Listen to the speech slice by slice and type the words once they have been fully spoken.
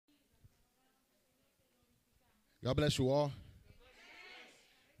God bless you all.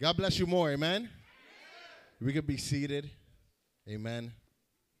 God bless you more. Amen. We could be seated. Amen.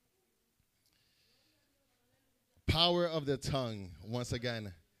 Power of the tongue. Once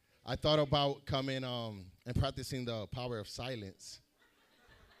again, I thought about coming and practicing the power of silence.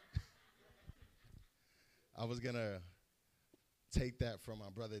 I was going to take that from my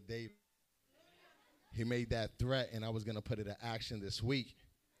brother Dave. He made that threat, and I was going to put it in action this week.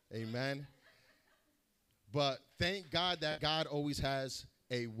 Amen. But thank God that God always has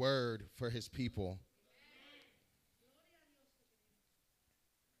a word for his people.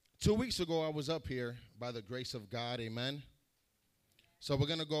 2 weeks ago, I was up here by the grace of God. Amen. So we're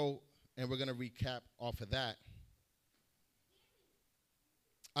going to go and we're going to recap off of that.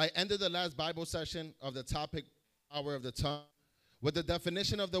 I ended the last Bible session of the topic, power of the tongue, with the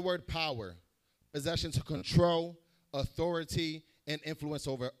definition of the word power, possession to control, authority, and influence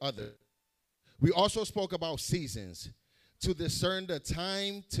over others. We also spoke about seasons, to discern the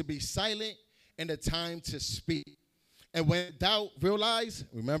time to be silent and the time to speak. And when in doubt, realize,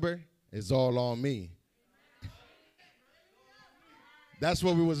 remember, it's all on me. That's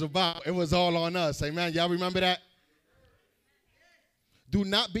what we was about. It was all on us. Amen. Y'all remember that? Do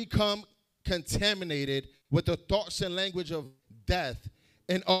not become contaminated with the thoughts and language of death,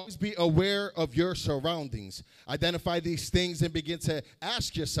 and always be aware of your surroundings. Identify these things and begin to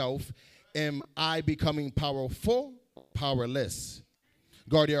ask yourself, am I becoming powerful, powerless?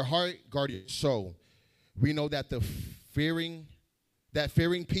 Guard your heart, guard your soul. We know that fearing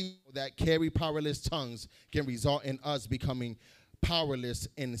people that carry powerless tongues can result in us becoming powerless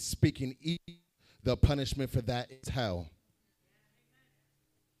and speaking evil. The punishment for that is hell.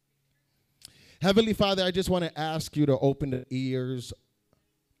 Heavenly Father, I just want to ask you to open the ears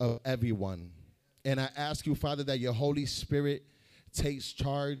of everyone. And I ask you, Father, that your Holy Spirit takes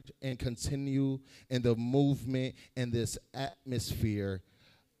charge and continue in the movement in this atmosphere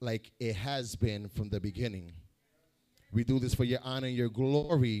like it has been from the beginning. We do this for your honor and your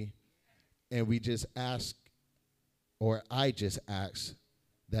glory, and we just ask, or I just ask,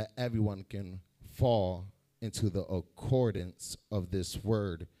 that everyone can fall into the accordance of this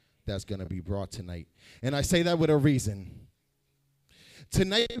word that's going to be brought tonight. And I say that with a reason.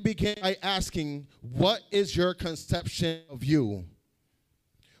 Tonight we begin by asking, what is your conception of you?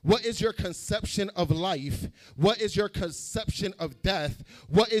 What is your conception of life? What is your conception of death?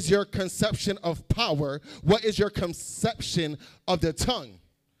 What is your conception of power? What is your conception of the tongue?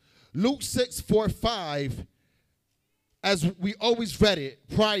 Luke 6:4-5, as we always read it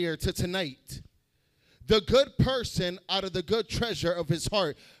prior to tonight, the good person out of the good treasure of his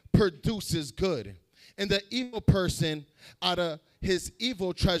heart produces good, and the evil person out of his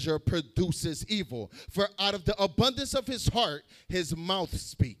evil treasure produces evil. For out of the abundance of his heart, his mouth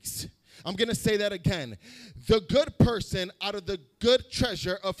speaks. I'm going to say that again. The good person out of the good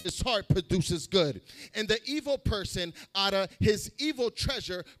treasure of his heart produces good. And the evil person out of his evil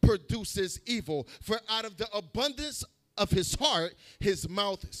treasure produces evil. For out of the abundance of his heart, his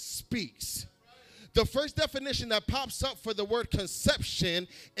mouth speaks. The first definition that pops up for the word conception,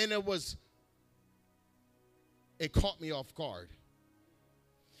 and it caught me off guard.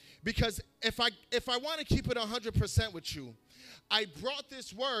 Because if I want to keep it 100% with you, I brought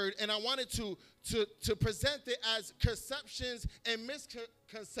this word and I wanted to present it as conceptions and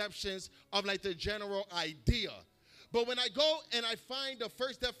misconceptions of like the general idea. But when I go and I find the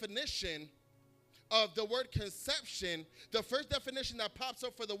first definition of the word conception, the first definition that pops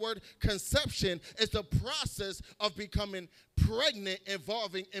up for the word conception is the process of becoming pregnant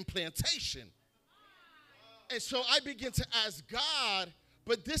involving implantation. And so I begin to ask God,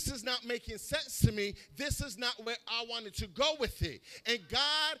 but this is not making sense to me. This is not where I wanted to go with it. And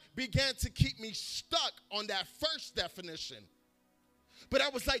God began to keep me stuck on that first definition. But I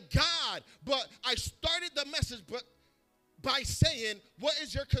was like, God, but I started the message by saying, what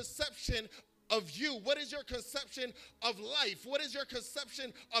is your conception of you? What is your conception of life? What is your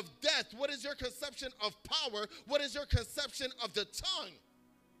conception of death? What is your conception of power? What is your conception of the tongue?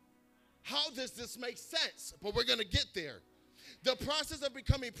 How does this make sense? But we're going to get there. The process of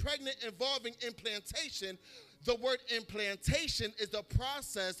becoming pregnant involving implantation, the word implantation is the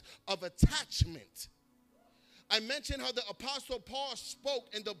process of attachment. I mentioned how the Apostle Paul spoke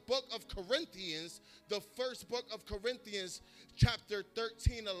in the book of Corinthians, the first book of Corinthians, chapter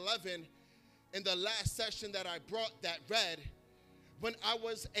 13-11, in the last session that I read. When I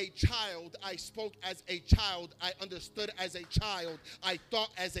was a child, I spoke as a child. I understood as a child. I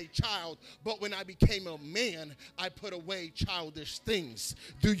thought as a child. But when I became a man, I put away childish things.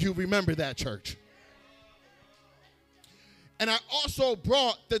 Do you remember that, church? And I also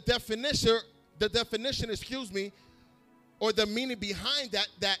brought the the definition, or the meaning behind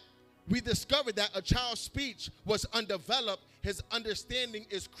that we discovered that a child's speech was undeveloped. His understanding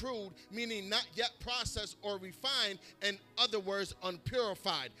is crude, meaning not yet processed or refined, in other words,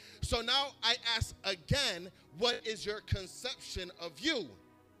 unpurified. So now I ask again, what is your conception of you?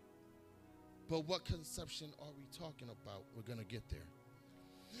 But what conception are we talking about? We're going to get there.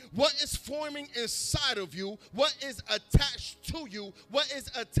 What is forming inside of you? What is attached to you? What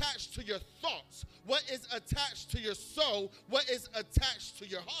is attached to your thoughts? What is attached to your soul? What is attached to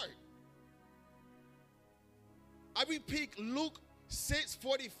your heart? I repeat Luke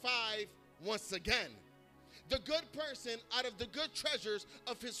 6:45 once again. The good person out of the good treasures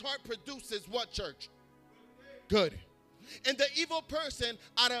of his heart produces what, church? Good. And the evil person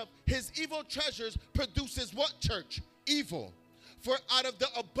out of his evil treasures produces what, church? Evil. For out of the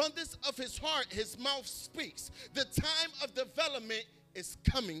abundance of his heart, his mouth speaks. The time of development is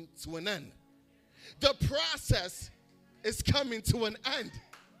coming to an end. The process is coming to an end.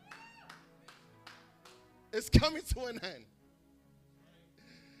 It's coming to an end.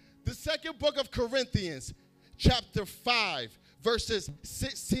 The second book of Corinthians, chapter 5, verses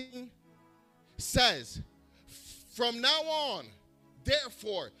 16 says, from now on,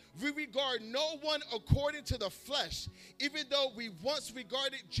 therefore, we regard no one according to the flesh. Even though we once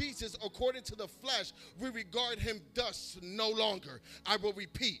regarded Jesus according to the flesh, we regard him thus no longer. I will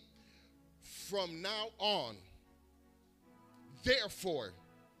repeat. From now on, therefore,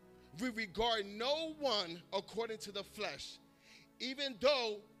 we regard no one according to the flesh. Even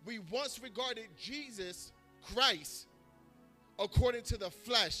though we once regarded Jesus Christ according to the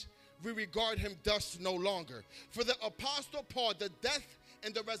flesh, we regard him thus no longer. For the Apostle Paul, the death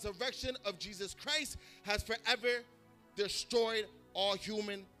and the resurrection of Jesus Christ has forever destroyed all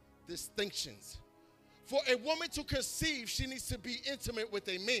human distinctions. For a woman to conceive, she needs to be intimate with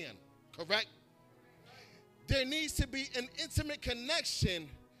a man, correct? There needs to be an intimate connection.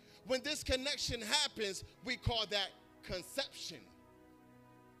 When this connection happens, we call that conception.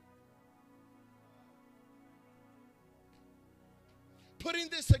 Putting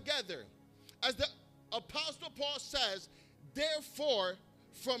this together, as the Apostle Paul says, therefore,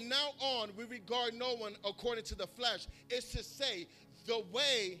 from now on, we regard no one according to the flesh, is to say, the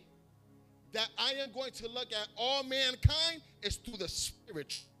way that I am going to look at all mankind is through the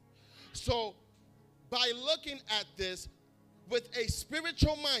Spirit. So, by looking at this with a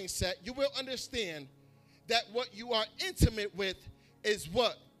spiritual mindset, you will understand that what you are intimate with is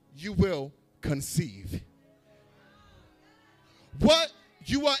what you will conceive. What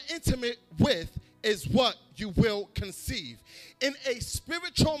you are intimate with is what you will conceive. In a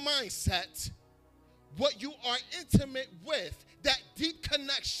spiritual mindset, what you are intimate with, that deep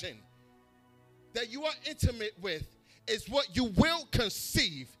connection that you are intimate with, is what you will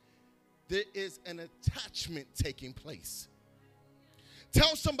conceive. There is an attachment taking place.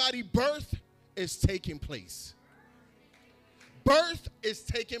 Tell somebody, birth is taking place. Birth is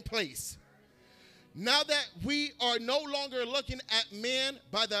taking place. Now that we are no longer looking at man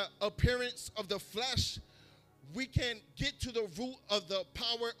by the appearance of the flesh, we can get to the root of the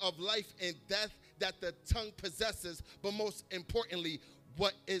power of life and death that the tongue possesses, but most importantly,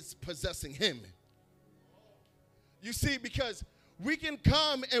 what is possessing him. You see, because we can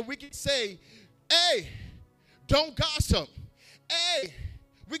come and we can say, hey, don't gossip. Hey,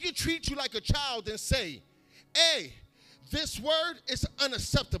 we can treat you like a child and say, hey, this word is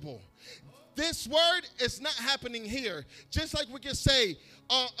unacceptable. This word is not happening here. Just like we can say,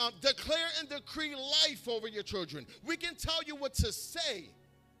 declare and decree life over your children. We can tell you what to say.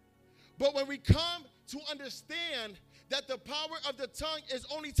 But when we come to understand that the power of the tongue is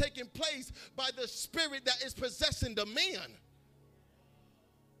only taking place by the spirit that is possessing the man.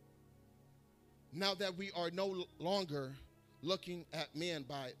 Now that we are no longer looking at man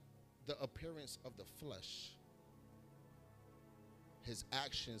by the appearance of the flesh, his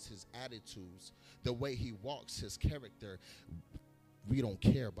actions, his attitudes, the way he walks, his character, we don't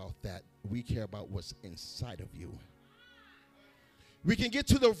care about that. We care about what's inside of you. We can get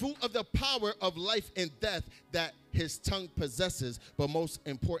to the root of the power of life and death that his tongue possesses, but most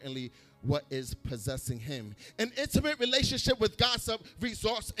importantly, what is possessing him. An intimate relationship with gossip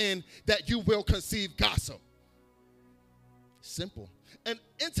results in that you will conceive gossip. Simple. An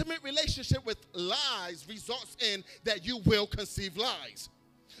intimate relationship with lies results in that you will conceive lies.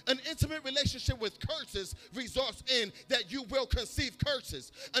 An intimate relationship with curses results in that you will conceive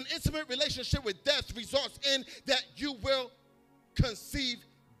curses. An intimate relationship with death results in that you will conceive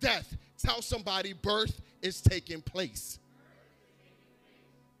death. Tell somebody, birth is taking place.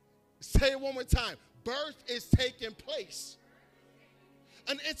 Say it one more time. Birth is taking place.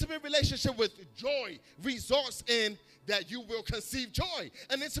 An intimate relationship with joy results in that you will conceive joy.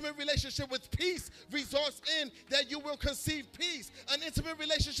 An intimate relationship with peace results in that you will conceive peace. An intimate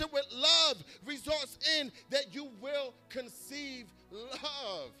relationship with love results in that you will conceive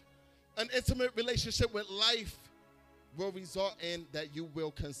love. An intimate relationship with life will result in that you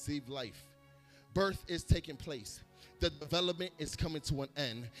will conceive life. Birth is taking place. The development is coming to an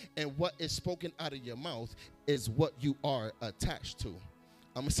end. And what is spoken out of your mouth is what you are attached to.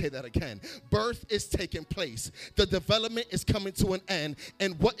 I'm going to say that again. Birth is taking place. The development is coming to an end.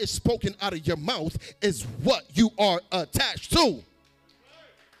 And what is spoken out of your mouth is what you are attached to.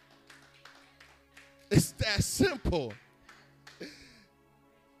 It's that simple.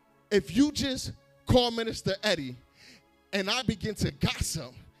 If you just call Minister Eddie and I begin to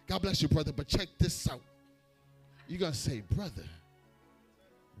gossip, God bless you, brother, but check this out. You're going to say, brother,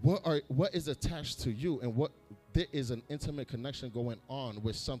 what is attached to you, and what there is an intimate connection going on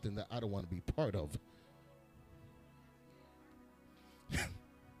with something that I don't want to be part of.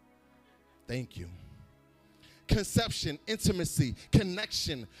 Thank you. Conception, intimacy,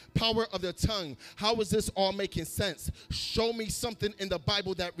 connection, power of the tongue. How is this all making sense? Show me something in the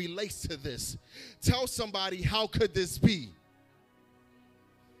Bible that relates to this. Tell somebody, how could this be?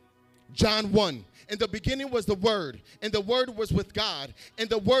 John 1. In the beginning was the Word, and the Word was with God, and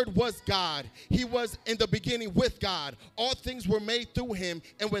the Word was God. He was in the beginning with God. All things were made through him,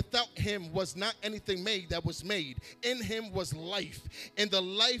 and without him was not anything made that was made. In him was life, and the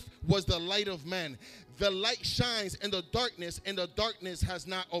life was the light of men. The light shines in the darkness, and the darkness has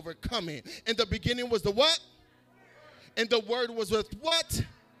not overcome it. In the beginning was the what? And the Word was with what?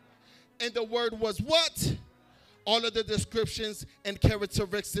 And the Word was what? All of the descriptions and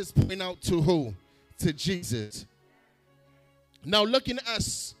characteristics point out to who? To Jesus. Now look at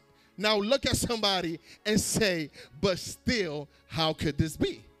somebody and say, but still, how could this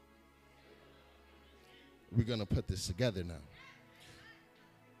be? We're going to put this together now.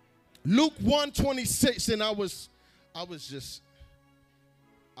 Luke 1:26, and I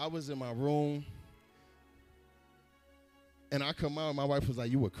was in my room, and I come out, and my wife was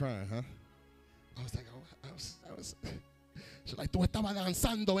like, you were crying, huh? I was like, she's like, tú estabas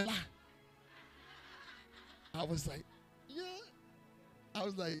danzando, ¿verdad? I was like, yeah. I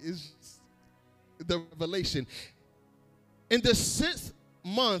was like, it's the revelation. In the 6th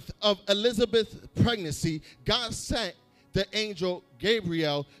month of Elizabeth's pregnancy, God sent the angel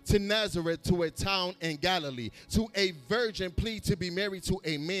Gabriel to Nazareth, to a town in Galilee, to a virgin pleased to be married to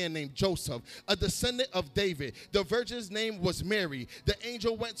a man named Joseph, a descendant of David. The virgin's name was Mary. The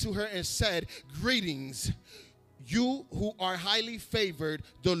angel went to her and said, greetings, you who are highly favored,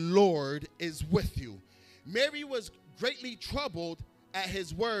 the Lord is with you. Mary was greatly troubled at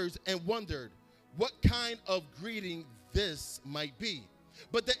his words and wondered what kind of greeting this might be.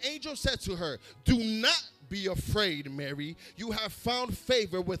 But the angel said to her, do not be afraid, Mary. You have found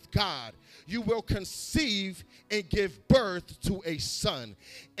favor with God. You will conceive and give birth to a son,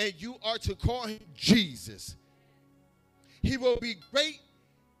 and you are to call him Jesus. He will be great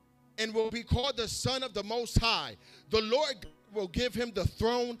and will be called the Son of the Most High. The Lord will give him the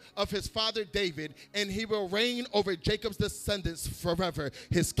throne of his father David, and he will reign over Jacob's descendants forever.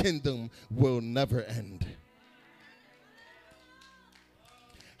 His kingdom will never end.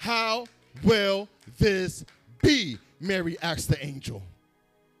 How will this be? Mary asked the angel.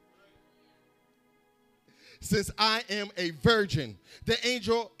 Since I am a virgin, the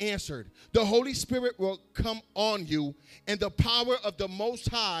angel answered, the Holy Spirit will come on you, and the power of the Most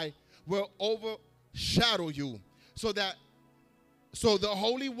High will overshadow you, so the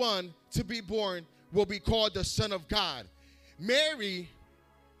Holy One to be born will be called the Son of God. Mary,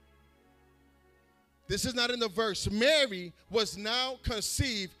 this is not in the verse, Mary was now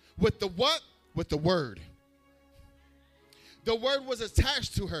conceived with the what? With the Word. The Word was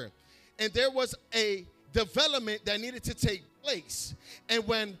attached to her, and there was a development that needed to take place. And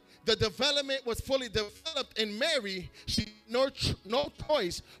when the development was fully developed in Mary, she had no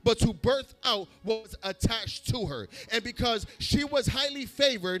choice but to birth out what was attached to her. And because she was highly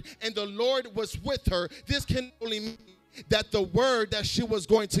favored and the Lord was with her, this can only mean that the word that she was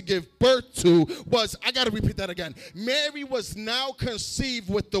going to give birth to was, I got to repeat that again. Mary was now conceived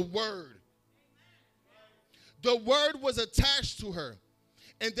with the Word. The Word was attached to her.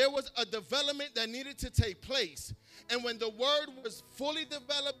 And there was a development that needed to take place. And when the Word was fully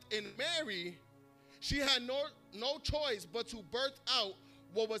developed in Mary, she had no choice but to birth out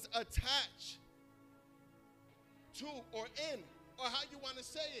what was attached to or in, or how you want to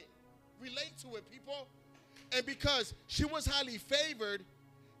say it. Relate to it, people. And because she was highly favored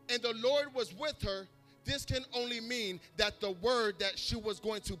and the Lord was with her, This can only mean that the word that she was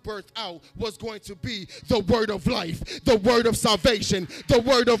going to birth out was going to be the word of life, the word of salvation, the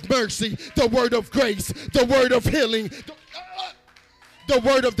word of mercy, the word of grace, the word of healing, the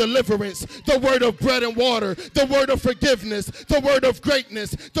word of deliverance, the word of bread and water, the word of forgiveness, the word of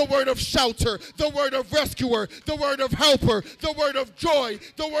greatness, the word of shelter, the word of rescuer, the word of helper, the word of joy,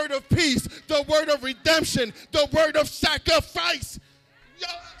 the word of peace, the word of redemption, the word of sacrifice,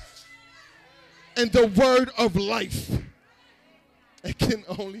 and the word of life. It can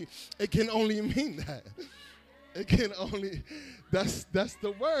only mean that. It can only, that's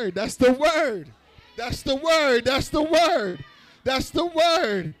the word. That's the word. That's the word. That's the word. That's the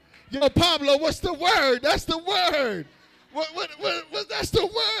word. Yo, Pablo, what's the word? That's the word. What that's the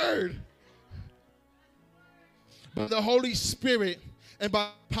word. By the Holy Spirit and by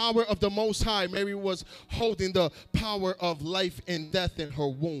the power of the Most High, Mary was holding the power of life and death in her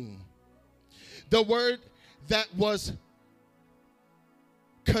womb. The word that was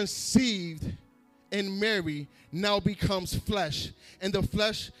conceived in Mary now becomes flesh, and the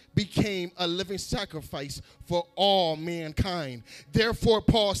flesh became a living sacrifice for all mankind. Therefore,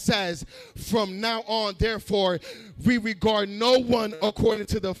 Paul says, from now on, therefore, we regard no one according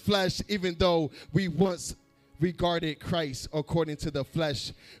to the flesh, even though we once regarded Christ according to the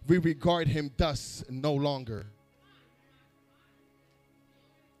flesh. We regard him thus no longer.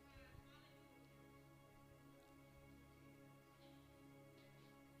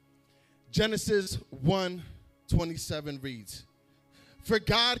 Genesis 1:27 reads, for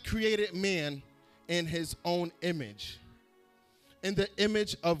God created man in his own image. In the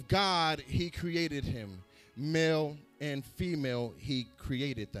image of God, he created him. Male and female, he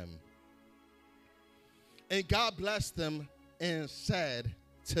created them. And God blessed them and said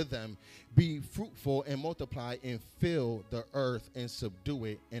to them, be fruitful and multiply and fill the earth and subdue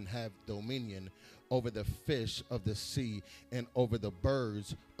it and have dominion over the fish of the sea and over the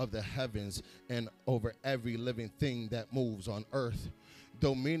birds of the heavens and over every living thing that moves on earth.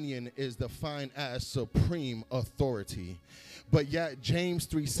 Dominion is defined as supreme authority. But yet James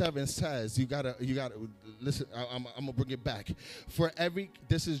 3:7 says, you gotta listen, I'm gonna bring it back.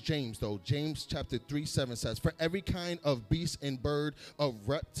 This is James though. James chapter 3:7 says, for every kind of beast and bird, of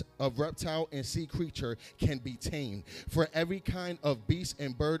reptile and sea creature can be tamed. For every kind of beast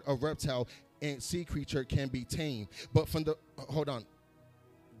and bird, of reptile and sea creature can be tamed. But from the,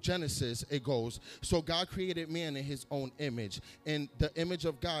 Genesis, it goes, so God created man in his own image. In the image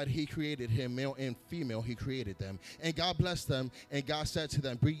of God, he created him, male and female, he created them. And God blessed them, and God said to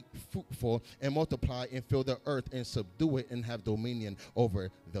them, be fruitful and multiply and fill the earth and subdue it and have dominion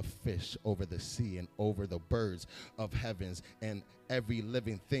over the fish, over the sea, and over the birds of heavens and every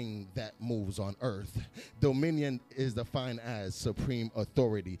living thing that moves on earth. Dominion is defined as supreme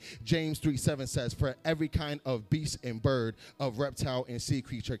authority. James 3:7 says, for every kind of beast and bird, of reptile and sea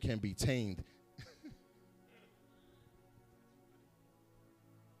creature can be tamed.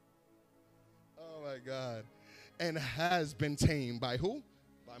 Oh my God. And has been tamed by who?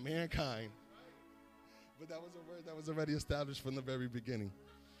 By mankind. But that was a word that was already established from the very beginning.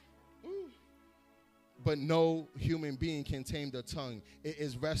 Ooh. But no human being can tame the tongue. It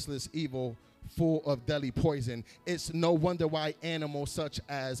is restless evil, full of deadly poison. It's no wonder why animals such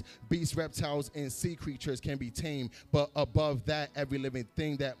as beasts, reptiles, and sea creatures can be tamed, but above that, every living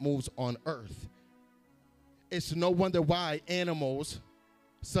thing that moves on earth. It's no wonder why animals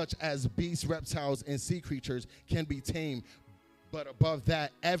such as beasts, reptiles, and sea creatures can be tamed, but above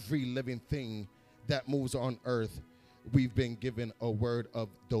that, every living thing that moves on earth, we've been given a word of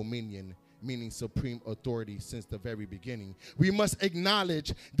dominion, meaning supreme authority since the very beginning. We must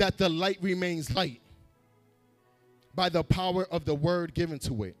acknowledge that the light remains light by the power of the word given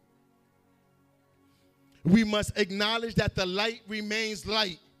to it. We must acknowledge that the light remains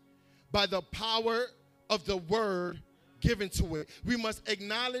light by the power of the word given to it. We must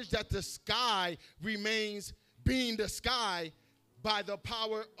acknowledge that the sky remains being the sky by the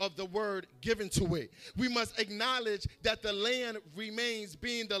power of the word given to it. We must acknowledge that the land remains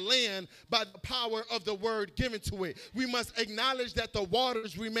being the land by the power of the word given to it. We must acknowledge that the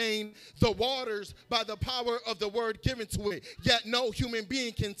waters remain the waters by the power of the word given to it. Yet no human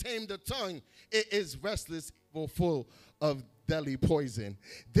being can tame the tongue. It is restless, evil, full of deadly poison.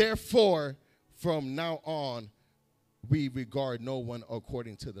 Therefore, from now on, we regard no one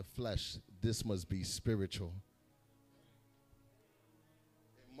according to the flesh. This must be spiritual.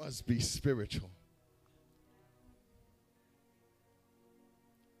 Must be spiritual.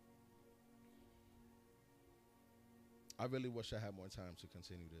 I really wish I had more time to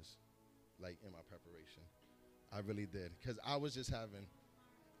continue this, like in my preparation. I really did, because I was just having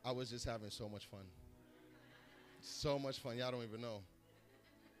so much fun. So much fun. Y'all don't even know.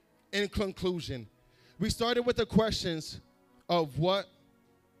 In conclusion, we started with the questions of what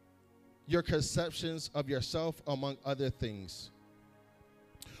your conceptions of yourself, among other things.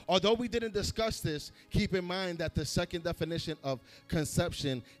 Although we didn't discuss this, keep in mind that the second definition of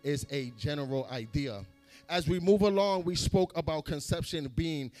conception is a general idea. As we move along, we spoke about conception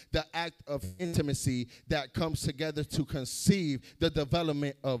being the act of intimacy that comes together to conceive the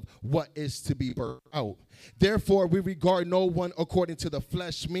development of what is to be birthed out. Therefore, we regard no one according to the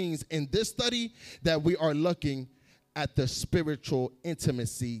flesh, means in this study that we are looking at the spiritual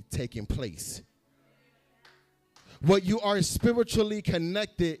intimacy taking place. What you are spiritually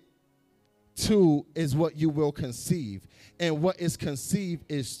connected to is what you will conceive. And what is conceived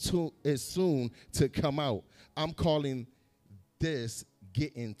is soon to come out. I'm calling this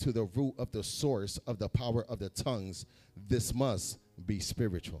getting to the root of the source of the power of the tongues. This must be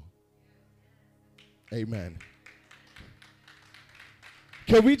spiritual. Amen.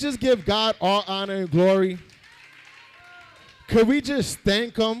 Can we just give God all honor and glory? Could we just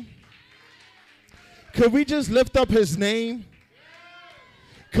thank him? Could we just lift up his name?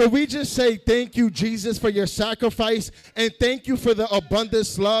 Could we just say thank you, Jesus, for your sacrifice, and thank you for the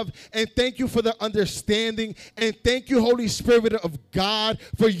abundance love, and thank you for the understanding, and thank you, Holy Spirit of God,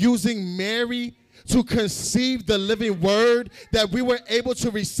 for using Mary to conceive the living word that we were able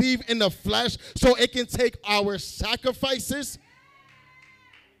to receive in the flesh so it can take our sacrifices.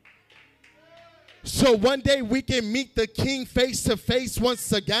 So one day we can meet the King face to face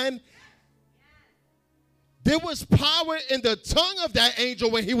once again. There was power in the tongue of that angel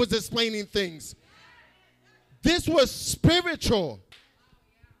when he was explaining things. This was spiritual.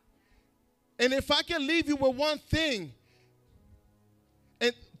 And if I can leave you with one thing,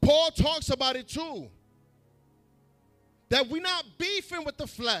 and Paul talks about it too, that we're not beefing with the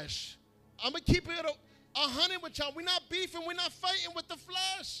flesh. I'm going to keep it 100 with y'all. We're not beefing. We're not fighting with the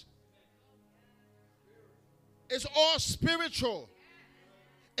flesh. It's all spiritual.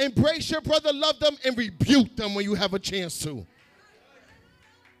 Embrace your brother, love them, and rebuke them when you have a chance to.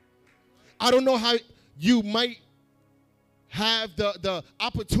 I don't know how you might have the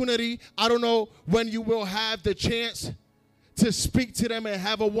opportunity. I don't know when you will have the chance to speak to them and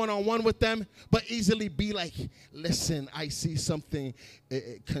have a one-on-one with them, but easily be like, listen, I see something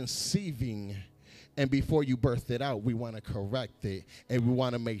conceiving, and before you birth it out, we want to correct it, and we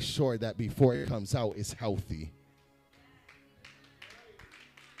want to make sure that before it comes out, it's healthy.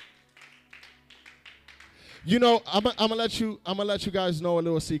 You know, I'm gonna let you guys know a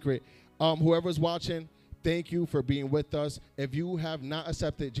little secret. Whoever's watching, thank you for being with us. If you have not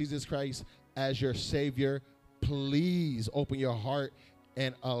accepted Jesus Christ as your Savior, please open your heart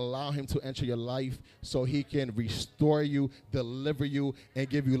and allow him to enter your life so he can restore you, deliver you, and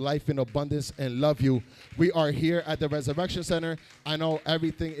give you life in abundance and love you. We are here at the Resurrection Center. I know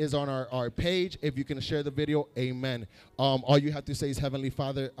everything is on our page. If you can share the video, amen. All you have to say is, Heavenly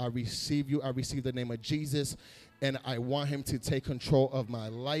Father, I receive you. I receive the name of Jesus, and I want him to take control of my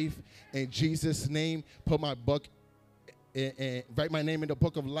life. In Jesus' name, put my book and write my name in the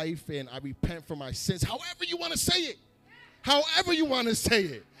book of life, and I repent for my sins. However you want to say it. However you want to say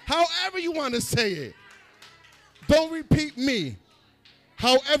it. However you want to say it. Don't repeat me.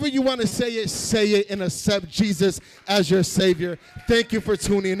 However you want to say it and accept Jesus as your Savior. Thank you for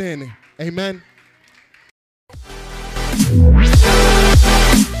tuning in. Amen.